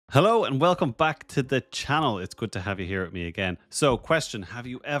Hello and welcome back to the channel. It's good to have you here with me again. So question, have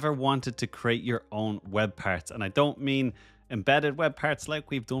you ever wanted to create your own web parts? And I don't mean embedded web parts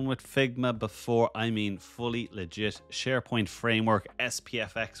like we've done with Figma before. I mean fully legit SharePoint Framework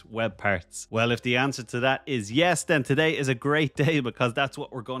SPFx web parts. Well, if the answer to that is yes, then today is a great day because that's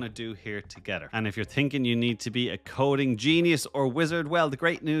what we're going to do here together. And if you're thinking you need to be a coding genius or wizard, well, the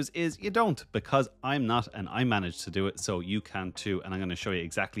great news is you don't, because I'm not and I managed to do it, so you can too. And I'm going to show you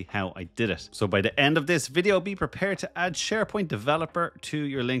exactly how I did it. So by the end of this video, be prepared to add SharePoint Developer to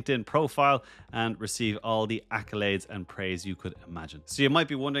your LinkedIn profile and receive all the accolades and praise you could imagine. So you might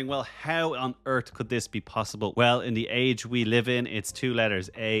be wondering, well, how on earth could this be possible? Well, in the age we live in, it's two letters,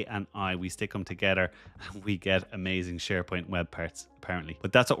 A and I. We stick them together and we get amazing SharePoint web parts, apparently.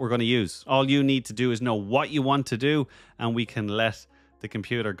 But that's what we're going to use. All you need to do is know what you want to do, and we can let the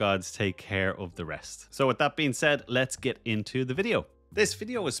computer gods take care of the rest. So with that being said, let's get into the video. This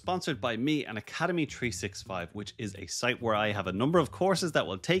video is sponsored by me and Academy 365, which is a site where I have a number of courses that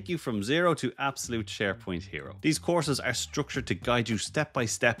will take you from zero to absolute SharePoint hero. These courses are structured to guide you step by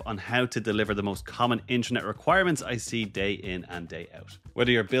step on how to deliver the most common intranet requirements I see day in and day out.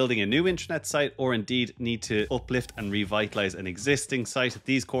 Whether you're building a new intranet site or indeed need to uplift and revitalize an existing site,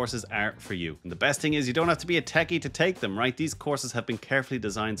 these courses are for you. And the best thing is you don't have to be a techie to take them, right? These courses have been carefully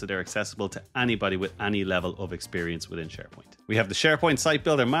designed so they're accessible to anybody with any level of experience within SharePoint. We have the SharePoint Site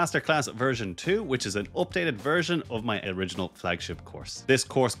Builder Masterclass version 2, which is an updated version of my original flagship course. This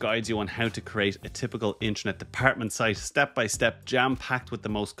course guides you on how to create a typical intranet department site step by step, jam-packed with the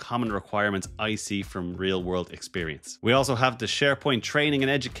most common requirements I see from real-world experience. We also have the SharePoint Training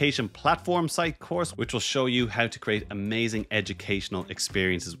and Education Platform Site course, which will show you how to create amazing educational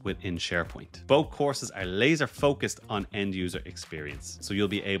experiences within SharePoint. Both courses are laser focused on end user experience, so you'll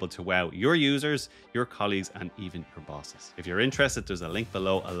be able to wow your users, your colleagues, and even your bosses. If you're interested, there's a link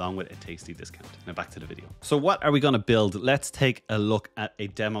below along with a tasty discount. Now back to the video. So what are we going to build? Let's take a look at a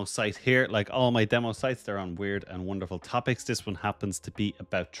demo site here. Like all my demo sites, they're on weird and wonderful topics. This one happens to be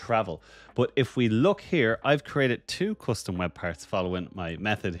about travel. But if we look here, I've created two custom web parts following my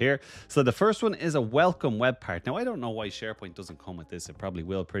method here. So the first one is a welcome web part. Now I don't know why SharePoint doesn't come with this. It probably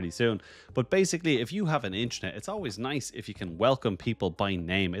will pretty soon. But basically, if you have an intranet, it's always nice if you can welcome people by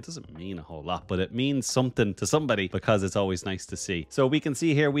name. It doesn't mean a whole lot, but it means something to somebody because it's always nice to see. So we can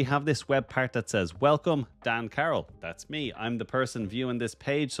see here we have this web part that says, welcome Dan Carroll. That's me. I'm the person viewing this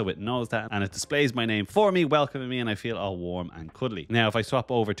page, so it knows that and it displays my name for me, welcoming me, and I feel all warm and cuddly. Now, if I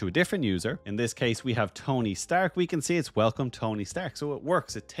swap over to a different user, in this case, we have Tony Stark, we can see it's welcome Tony Stark. So it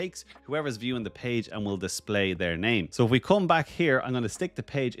works. It takes whoever's viewing the page and will display their name. So if we come back here, I'm going to stick the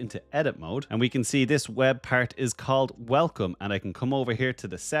page into edit mode and we can see this web part is called welcome, and I can come over here to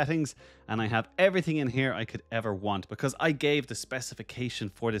the settings and I have everything in here I could ever want because I gave the specification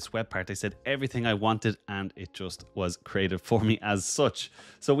for this web part. I said everything I wanted and it just was created for me as such.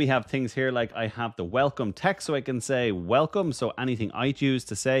 So we have things here like I have the welcome text, so I can say welcome, so anything I choose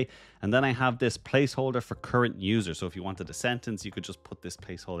to say. And then I have this placeholder for current user. So if you wanted a sentence, you could just put this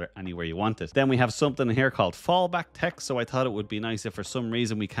placeholder anywhere you want it. Then we have something here called fallback text. So I thought it would be nice if for some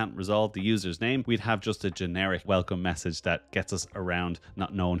reason we can't resolve the user's name, we'd have just a generic welcome message that gets us around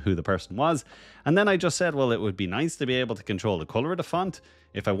not knowing who the person was. And then I just said, well, it would be nice to be able to control the color of the font.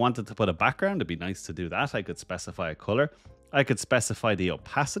 If I wanted to put a background, it'd be nice to do that. I could specify a color. I could specify the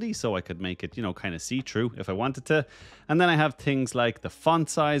opacity, so I could make it, kind of see-through if I wanted to. And then I have things like the font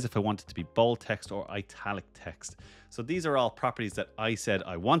size, if I want it to be bold text or italic text. So these are all properties that I said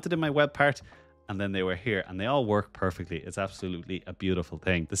I wanted in my web part, and then they were here and they all work perfectly. It's absolutely a beautiful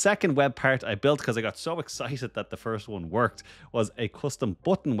thing. The second web part I built because I got so excited that the first one worked was a custom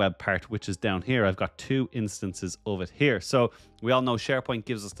button web part, which is down here. I've got two instances of it here. So we all know SharePoint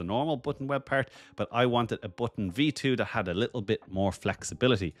gives us the normal button web part, but I wanted a button v2 that had a little bit more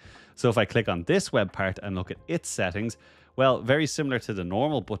flexibility. So if I click on this web part and look at its settings, well, very similar to the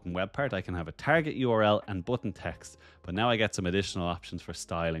normal button web part, I can have a target URL and button text, but now I get some additional options for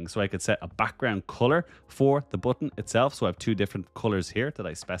styling. So I could set a background color for the button itself. So I have two different colors here that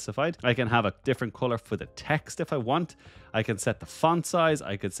I specified. I can have a different color for the text if I want. I can set the font size.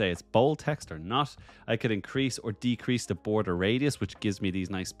 I could say it's bold text or not. I could increase or decrease the border radius, which gives me these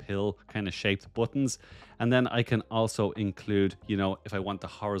nice pill kind of shaped buttons. And then I can also include, if I want the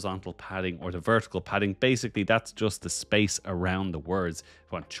horizontal padding or the vertical padding. Basically, that's just the space around the words.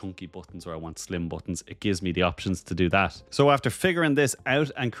 If I want chunky buttons or I want slim buttons, it gives me the options to do that. So after figuring this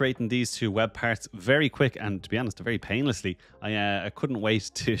out and creating these two web parts very quick and, to be honest, very painlessly, I couldn't wait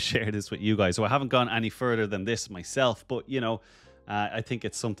to share this with you guys. So I haven't gone any further than this myself, but I think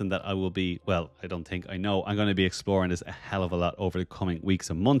it's something that I will be, well, I don't think, I know I'm going to be exploring this a hell of a lot over the coming weeks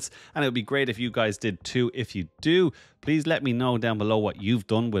and months. And it would be great if you guys did too. If you do, please let me know down below what you've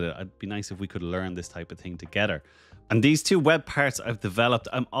done with it. It'd be nice if we could learn this type of thing together. And these two web parts I've developed,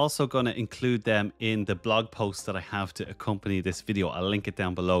 I'm also going to include them in the blog post that I have to accompany this video. I'll link it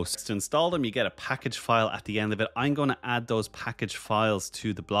down below. So to install them, you get a package file at the end of it. I'm going to add those package files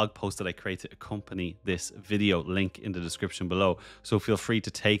to the blog post that I create to accompany this video, link in the description below. So feel free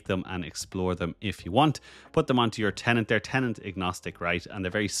to take them and explore them if you want. Put them onto your tenant. They're tenant agnostic, right? And they're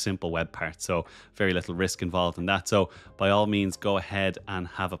very simple web parts, so very little risk involved in that. So by all means, go ahead and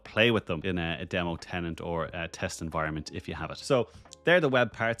have a play with them in a demo tenant or a test environment if you have it. So they're the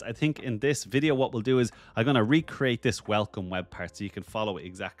web parts. I think in this video what we'll do is I'm going to recreate this welcome web part so you can follow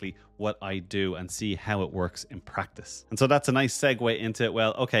exactly what I do and see how it works in practice. And so that's a nice segue into,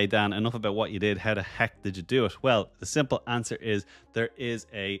 well, okay, Dan, enough about what you did. How the heck did you do it? Well, the simple answer is there is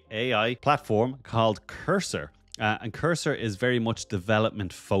a AI platform called Cursor. And Cursor is very much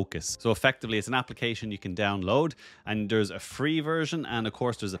development focused. So effectively, it's an application you can download, and there's a free version, and of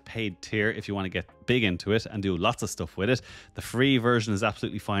course there's a paid tier if you want to get big into it and do lots of stuff with it. The free version is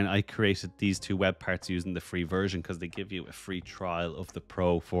absolutely fine. I created these two web parts using the free version because they give you a free trial of the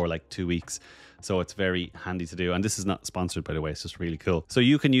Pro for like 2 weeks. So it's very handy to do. And this is not sponsored, by the way. It's just really cool. So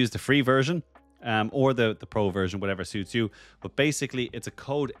you can use the free version or the Pro version, whatever suits you. But basically, it's a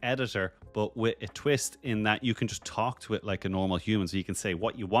code editor, but with a twist in that you can just talk to it like a normal human. So you can say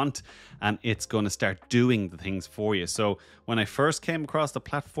what you want, and it's going to start doing the things for you. So when I first came across the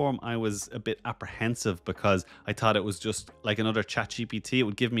platform, I was a bit apprehensive because I thought it was just like another ChatGPT. It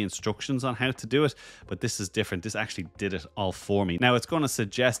would give me instructions on how to do it, but this is different. This actually did it all for me. Now it's going to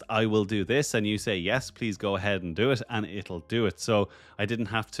suggest I will do this, and you say, yes, please go ahead and do it, and it'll do it. So I didn't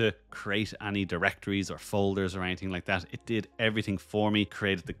have to create any directories or folders or anything like that. It did everything for me,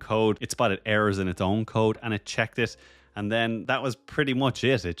 created the code, it spotted errors in its own code, and it checked it. And then that was pretty much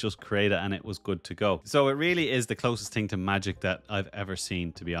it. It just created and it was good to go. So it really is the closest thing to magic that I've ever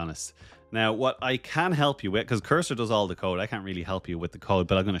seen, to be honest. Now, what I can help you with, because Cursor does all the code, I can't really help you with the code,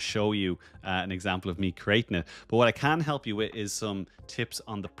 but I'm going to show you an example of me creating it. But what I can help you with is some tips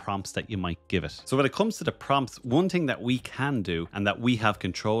on the prompts that you might give it. So when it comes to the prompts, one thing that we can do and that we have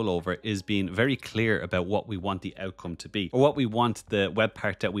control over is being very clear about what we want the outcome to be, or what we want the web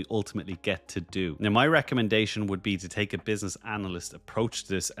part that we ultimately get to do. Now, my recommendation would be to take a business analyst approach to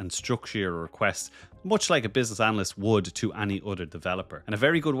this and structure your request much like a business analyst would to any other developer. And a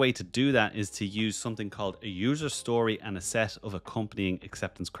very good way to do that is to use something called a user story and a set of accompanying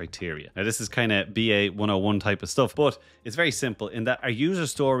acceptance criteria. Now, this is kind of BA 101 type of stuff, but it's very simple in that our user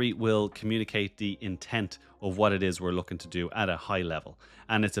story will communicate the intent of what it is we're looking to do at a high level.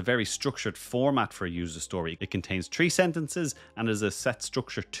 And it's a very structured format for a user story. It contains 3 sentences and there's a set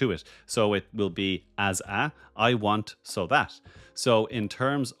structure to it. So it will be as a, I want, so that. So in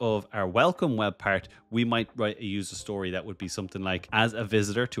terms of our welcome web part, we might write a user story that would be something like, as a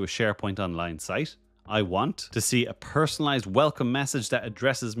visitor to a SharePoint Online site, I want to see a personalized welcome message that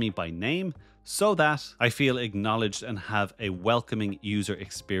addresses me by name, so that I feel acknowledged and have a welcoming user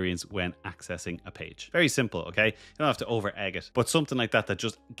experience when accessing a page. Very simple, okay? You don't have to over egg it, but something like that that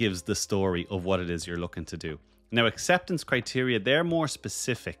just gives the story of what it is you're looking to do. Now, acceptance criteria, they're more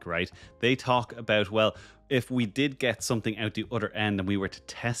specific, right? They talk about, well, if we did get something out the other end and we were to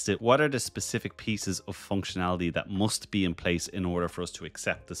test it, what are the specific pieces of functionality that must be in place in order for us to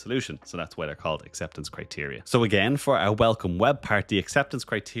accept the solution? So that's why they're called acceptance criteria. So again, for our welcome web part, the acceptance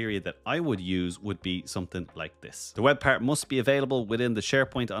criteria that I would use would be something like this. The web part must be available within the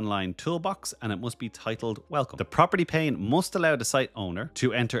SharePoint Online toolbox, and it must be titled welcome. The property pane must allow the site owner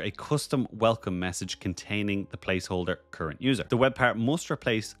to enter a custom welcome message containing the placeholder current user. The web part must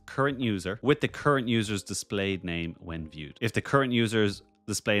replace current user with the current user's displayed name when viewed. If the current user's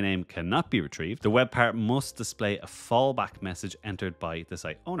display name cannot be retrieved, the web part must display a fallback message entered by the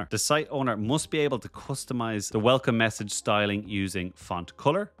site owner. The site owner must be able to customize the welcome message styling using font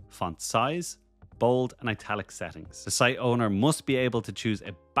color, font size, bold and italic settings. The site owner must be able to choose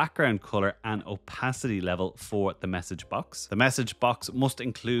a background color and opacity level for the message box. The message box must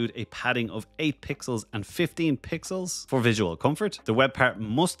include a padding of 8 pixels and 15 pixels for visual comfort. The web part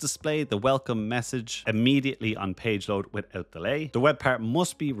must display the welcome message immediately on page load without delay. The web part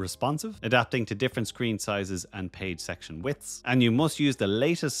must be responsive, adapting to different screen sizes and page section widths. And you must use the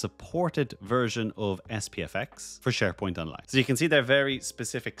latest supported version of SPFx for SharePoint Online. So you can see they're very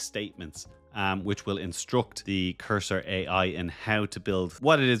specific statements which will instruct the Cursor AI in how to build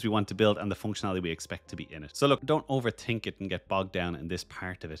what it is we want to build and the functionality we expect to be in it. So look, don't overthink it and get bogged down in this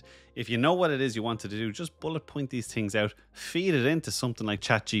part of it. If you know what it is you want to do, just bullet point these things out, feed it into something like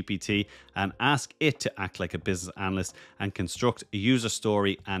ChatGPT and ask it to act like a business analyst and construct a user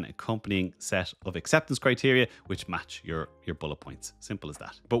story and accompanying set of acceptance criteria which match your bullet points. Simple as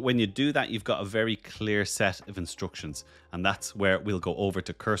that. But when you do that, you've got a very clear set of instructions, and that's where we'll go over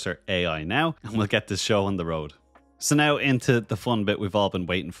to Cursor AI now, and we'll get this show on the road. So now into the fun bit we've all been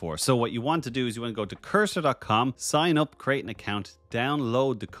waiting for. So what you want to do is you want to go to cursor.com, sign up, create an account,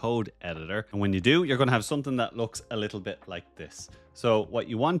 download the code editor. And when you do, you're going to have something that looks a little bit like this. So what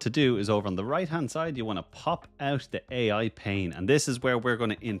you want to do is over on the right hand side, you want to pop out the AI pane. And this is where we're going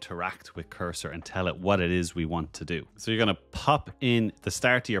to interact with Cursor and tell it what it is we want to do. So you're going to pop in the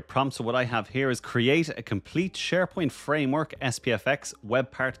start of your prompt. So what I have here is create a complete SharePoint Framework SPFx web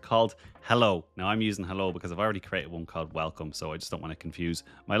part called Hello. Now I'm using Hello because I've already created one called Welcome, so I just don't want to confuse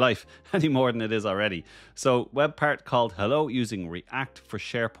my life any more than it is already. So web part called Hello using React for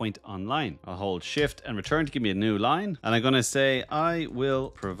SharePoint Online. I'll hold Shift and return to give me a new line, and I'm going to say I will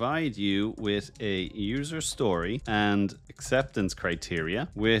provide you with a user story and acceptance criteria,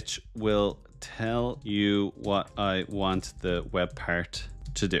 which will tell you what I want the web part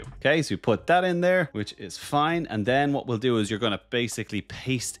to do. Okay, so you put that in there, which is fine. And then what we'll do is you're going to basically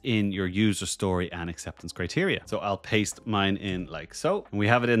paste in your user story and acceptance criteria. So I'll paste mine in like so. And we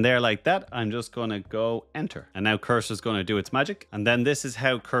have it in there like that. I'm just going to go enter. And now Cursor is going to do its magic. And then this is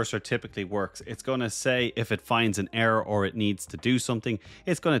how Cursor typically works. It's going to say if it finds an error or it needs to do something,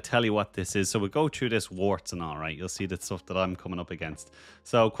 it's going to tell you what this is. So we'll go through this warts and all, right? You'll see the stuff that I'm coming up against.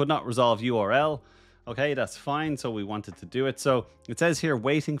 So could not resolve URL. Okay, that's fine. So we wanted to do it. So it says here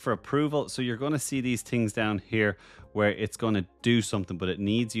waiting for approval. So you're going to see these things down here where it's going to do something, but it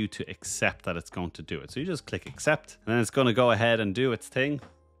needs you to accept that it's going to do it. So you just click accept and then it's going to go ahead and do its thing.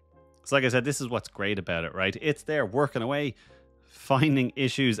 So like I said, this is what's great about it, right? It's there working away, finding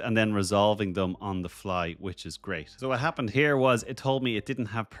issues and then resolving them on the fly, which is great. So what happened here was it told me it didn't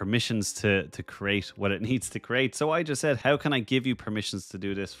have permissions to create what it needs to create. So I just said, how can I give you permissions to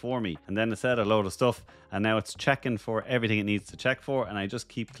do this for me? And then it said a load of stuff, and now it's checking for everything it needs to check for, and I just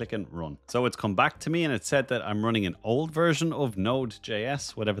keep clicking run. So it's come back to me and it said that I'm running an old version of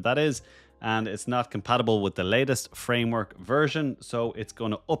Node.js, whatever that is, and it's not compatible with the latest framework version, so it's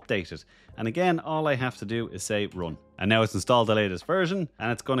going to update it. And again, all I have to do is say run. And now it's installed the latest version,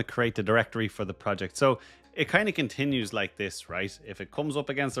 and it's going to create the directory for the project. So it kind of continues like this, right? If it comes up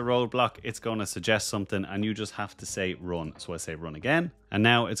against a roadblock, it's going to suggest something, and you just have to say run. So I say run again, and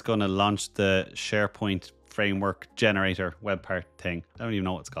now it's going to launch the SharePoint Framework generator web part thing. I don't even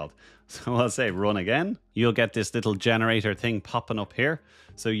know what it's called. So I'll say run again. You'll get this little generator thing popping up here.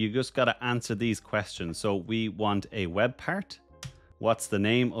 So you just got to answer these questions. So we want a web part. What's the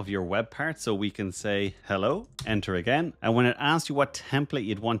name of your web part? So we can say hello, enter again. And when it asks you what template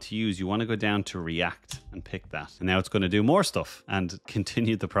you'd want to use, you want to go down to React and pick that. And now it's going to do more stuff and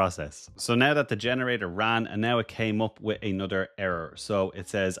continue the process. So now that the generator ran, and now it came up with another error. So it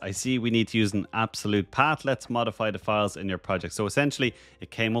says, I see we need to use an absolute path. Let's modify the files in your project. So essentially it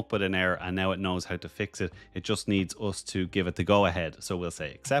came up with an error and now it knows how to fix it. It just needs us to give it the go ahead. So we'll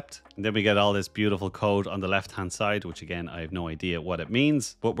say accept. And then we get all this beautiful code on the left-hand side, which again, I have no idea what it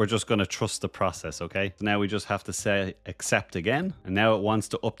means, but we're just going to trust the process. Okay, so now we just have to say accept again, and now it wants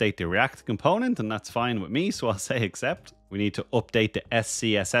to update the React component, and that's fine with me, so I'll say accept. We need to update the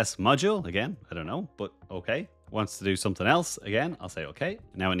SCSS module again, I don't know, but okay. Wants to do something else again, I'll say okay.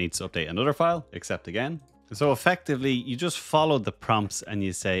 Now it needs to update another file, accept again. So effectively you just follow the prompts and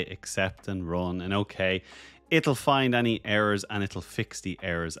you say accept and run and okay. It'll find any errors and it'll fix the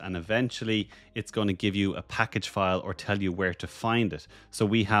errors, and eventually it's going to give you a package file or tell you where to find it. So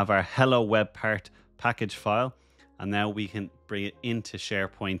we have our hello web part package file, and now we can bring it into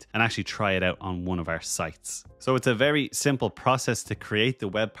SharePoint and actually try it out on one of our sites. So it's a very simple process to create the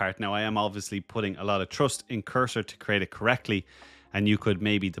web part. Now I am obviously putting a lot of trust in Cursor to create it correctly, and you could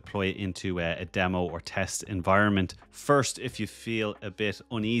maybe deploy it into a demo or test environment first if you feel a bit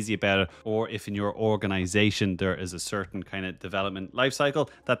uneasy about it, or if in your organization there is a certain kind of development lifecycle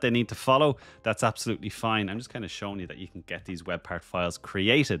that they need to follow. That's absolutely fine. I'm just kind of showing you that you can get these web part files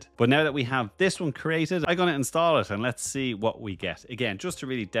created. But now that we have this one created, I'm going to install it and let's see what we get. Again, just to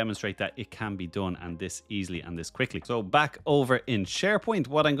really demonstrate that it can be done and this easily and this quickly. So back over in SharePoint,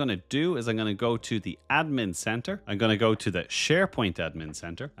 what I'm going to do is I'm going to go to the admin center. I'm going to go to the SharePoint admin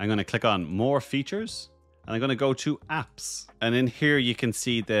center. I'm going to click on more features. and I'm going to go to apps. And in here, you can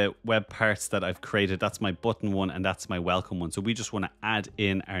see the web parts that I've created. That's my button one and that's my welcome one. So we just want to add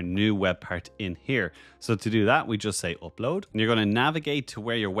in our new web part in here. So to do that, we just say upload, and you're going to navigate to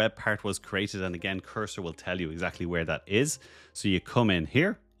where your web part was created. And again, cursor will tell you exactly where that is. So you come in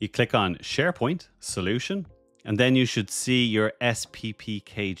here, you click on SharePoint Solution, and then you should see your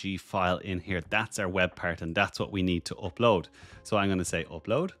SPPKG file in here. That's our web part, and that's what we need to upload. So I'm going to say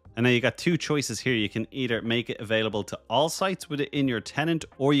upload. And now you got two choices here. You can either make it available to all sites within your tenant,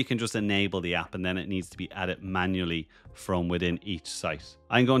 or you can just enable the app and then it needs to be added manually from within each site.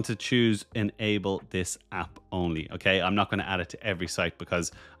 I'm going to choose enable this app only. Okay, I'm not going to add it to every site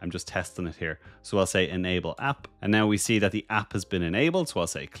because I'm just testing it here. So I'll say enable app, and now we see that the app has been enabled. So I'll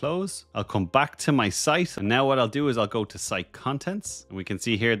say close. I'll come back to my site, and now what I'll do is I'll go to site contents, and we can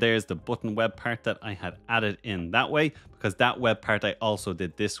see here there's the button web part that I had added in that way, because that web part I also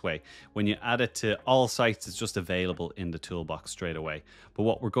did this way. When you add it to all sites, it's just available in the toolbox straight away. But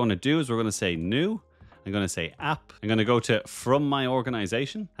what we're going to do is we're going to say new. I'm going to say app. I'm going to go to from my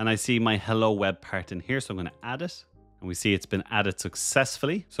organization, and I see my hello web part in here. So I'm going to add it, and we see it's been added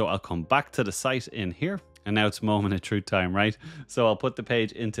successfully. So I'll come back to the site in here, and now it's moment of truth time, right? So I'll put the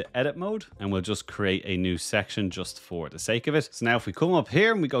page into edit mode, and we'll just create a new section just for the sake of it. So now if we come up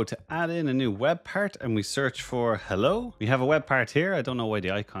here and we go to add in a new web part and we search for hello, we have a web part here. I don't know why the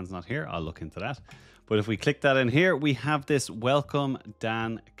icon's not here. I'll look into that. But if we click that in here, we have this welcome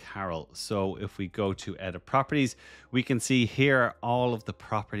Dan Carroll. So if we go to edit properties, we can see here all of the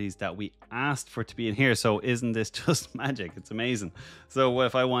properties that we asked for to be in here. So isn't this just magic? It's amazing. So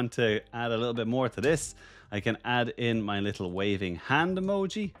if I want to add a little bit more to this, I can add in my little waving hand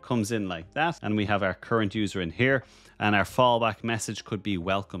emoji, comes in like that. And we have our current user in here, and our fallback message could be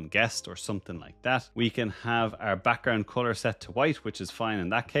welcome guest or something like that. We can have our background color set to white, which is fine in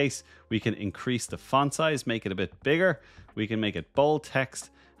that case. We can increase the font size, make it a bit bigger. We can make it bold text.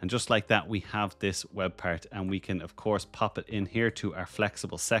 And just like that, we have this web part, and we can of course pop it in here to our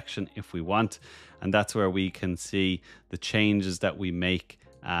flexible section if we want. And that's where we can see the changes that we make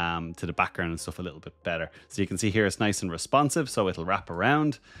to the background and stuff a little bit better. So you can see here it's nice and responsive, so it'll wrap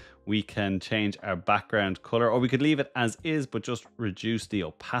around. We can change our background color, or we could leave it as is but just reduce the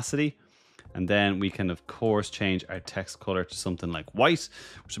opacity. And then we can of course change our text color to something like white,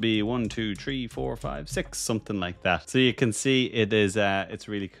 which would be 1, 2, 3, 4, 5, 6, something like that. So you can see it is it's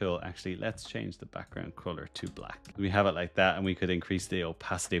really cool. Actually, let's change the background color to black. We have it like that, and we could increase the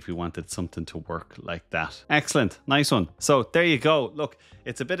opacity if we wanted something to work like that. Excellent, nice one. So there you go. Look,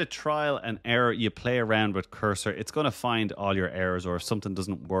 it's a bit of trial and error. You play around with cursor, it's going to find all your errors, or if something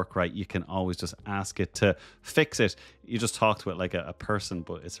doesn't work right, you can always just ask it to fix it. You just talk to it like a person,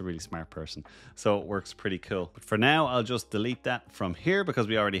 but it's a really smart person. So it works pretty cool. But for now, I'll just delete that from here because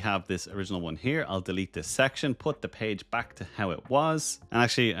we already have this original one here. I'll delete this section, put the page back to how it was. And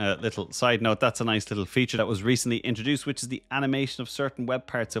actually, a little side note, that's a nice little feature that was recently introduced, which is the animation of certain web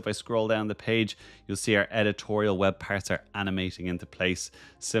parts. So if I scroll down the page, you'll see our editorial web parts are animating into place.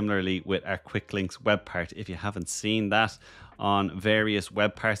 Similarly with our quick links web part. If you haven't seen that on various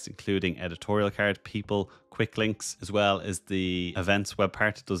web parts, including editorial card, people, quick links, as well as the events web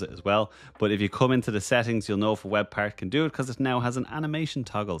part does it as well. But if you come into the settings, you'll know if a web part can do it because it now has an animation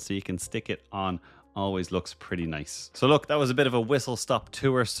toggle, so you can stick it on. Always looks pretty nice. So look, that was a bit of a whistle stop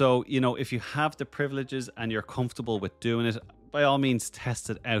tour. So, you know, if you have the privileges and you're comfortable with doing it, by all means test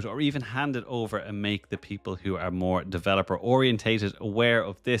it out, or even hand it over and make the people who are more developer orientated aware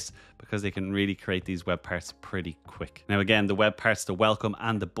of this, because they can really create these web parts pretty quick. Now again, the web parts, the welcome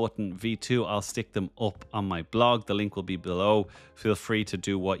and the button v2, I'll stick them up on my blog. The link will be below. Feel free to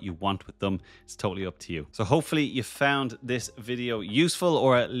do what you want with them. It's totally up to you. So hopefully you found this video useful,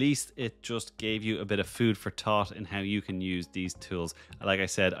 or at least it just gave you a bit of food for thought in how you can use these tools. Like I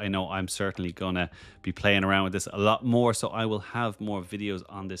said, I know I'm certainly gonna be playing around with this a lot more, so I will have more videos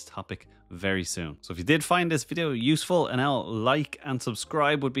on this topic very soon. So if you did find this video useful, an like and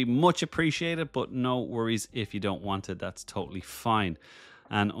subscribe would be much appreciated, but no worries if you don't want it, that's totally fine.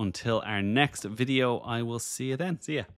 And until our next video, I will see you then. See ya.